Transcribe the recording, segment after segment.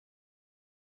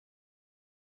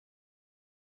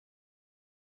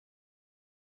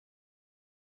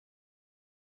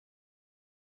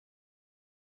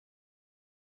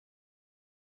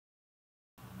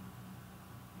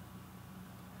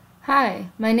Hi,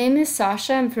 my name is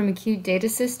Sasha. I'm from Acute Data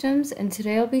Systems, and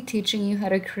today I'll be teaching you how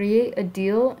to create a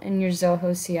deal in your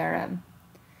Zoho CRM.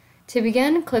 To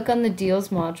begin, click on the Deals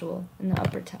module in the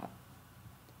upper tab.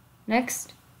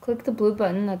 Next, click the blue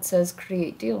button that says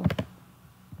Create Deal.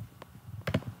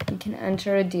 You can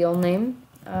enter a deal name,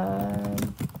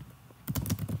 the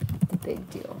big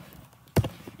deal. You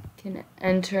can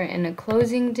enter in a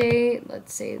closing date.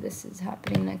 Let's say this is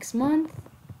happening next month.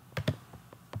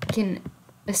 You can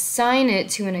assign it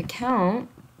to an account,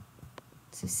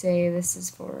 to say this is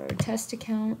for a test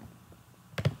account,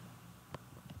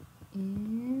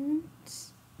 and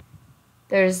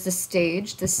there's the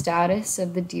stage, the status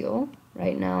of the deal.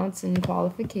 Right now it's in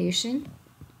qualification.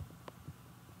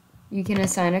 You can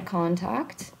assign a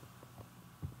contact,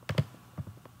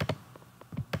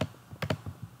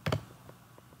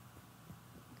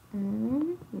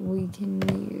 we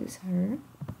can use her,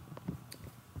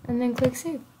 and then click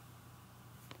Save.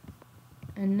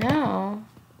 And now,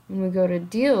 when we go to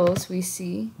deals, we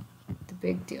see the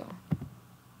big deal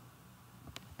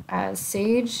as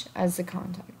Sage as the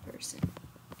contact person.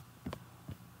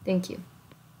 Thank you.